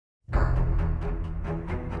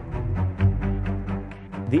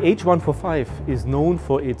The H145 is known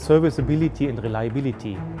for its serviceability and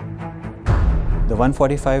reliability. The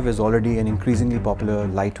 145 is already an increasingly popular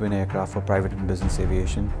light twin aircraft for private and business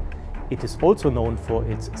aviation. It is also known for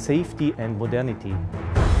its safety and modernity.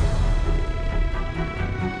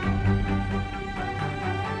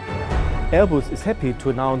 Airbus is happy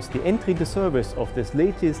to announce the entry into service of this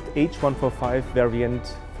latest H145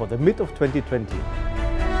 variant for the mid of 2020.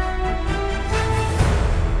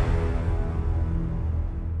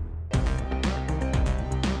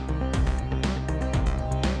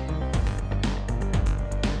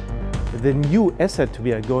 The new asset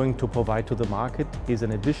we are going to provide to the market is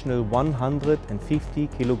an additional 150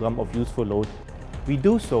 kg of useful load. We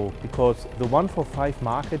do so because the 145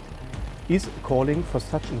 market is calling for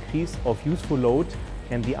such increase of useful load,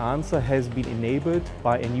 and the answer has been enabled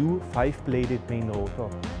by a new 5-bladed main rotor.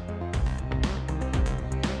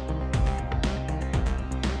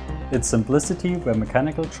 Its simplicity, where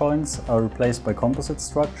mechanical joints are replaced by composite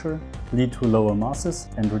structure, lead to lower masses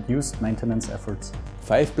and reduced maintenance efforts.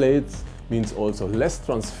 5 blades means also less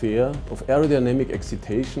transfer of aerodynamic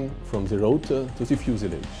excitation from the rotor to the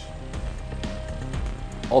fuselage.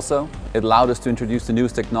 Also, it allowed us to introduce the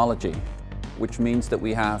newest technology, which means that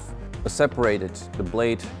we have separated the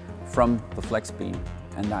blade from the flex beam,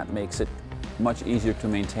 and that makes it much easier to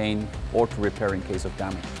maintain or to repair in case of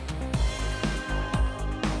damage.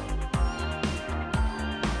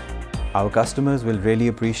 Our customers will really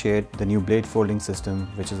appreciate the new blade folding system,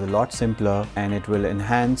 which is a lot simpler, and it will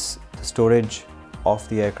enhance the storage of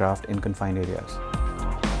the aircraft in confined areas.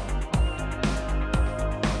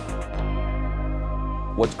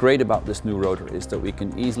 What's great about this new rotor is that we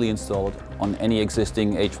can easily install it on any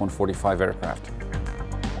existing H145 aircraft.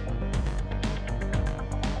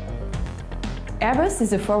 Airbus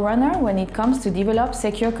is a forerunner when it comes to develop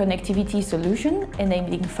secure connectivity solutions,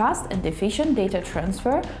 enabling fast and efficient data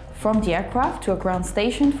transfer from the aircraft to a ground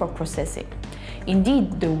station for processing.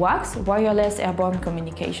 Indeed, the wACS, Wireless Airborne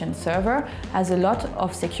Communication Server, has a lot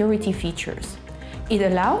of security features. It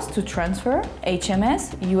allows to transfer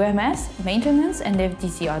HMS, UMS, maintenance and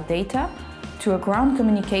FDCR data to a ground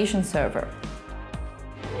communication server.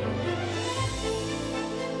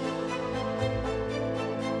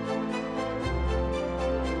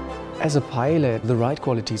 As a pilot, the ride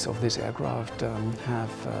qualities of this aircraft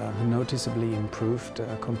have noticeably improved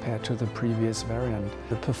compared to the previous variant.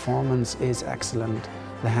 The performance is excellent.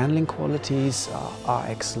 The handling qualities are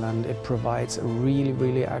excellent. It provides a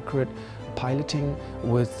really accurate piloting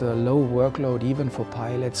with a low workload even for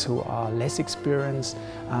pilots who are less experienced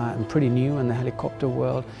and pretty new in the helicopter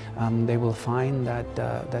world. They will find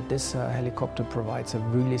that this helicopter provides a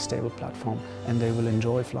really stable platform, and they will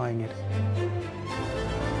enjoy flying it.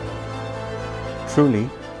 Truly,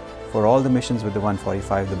 for all the missions with the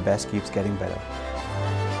 145, the best keeps getting better.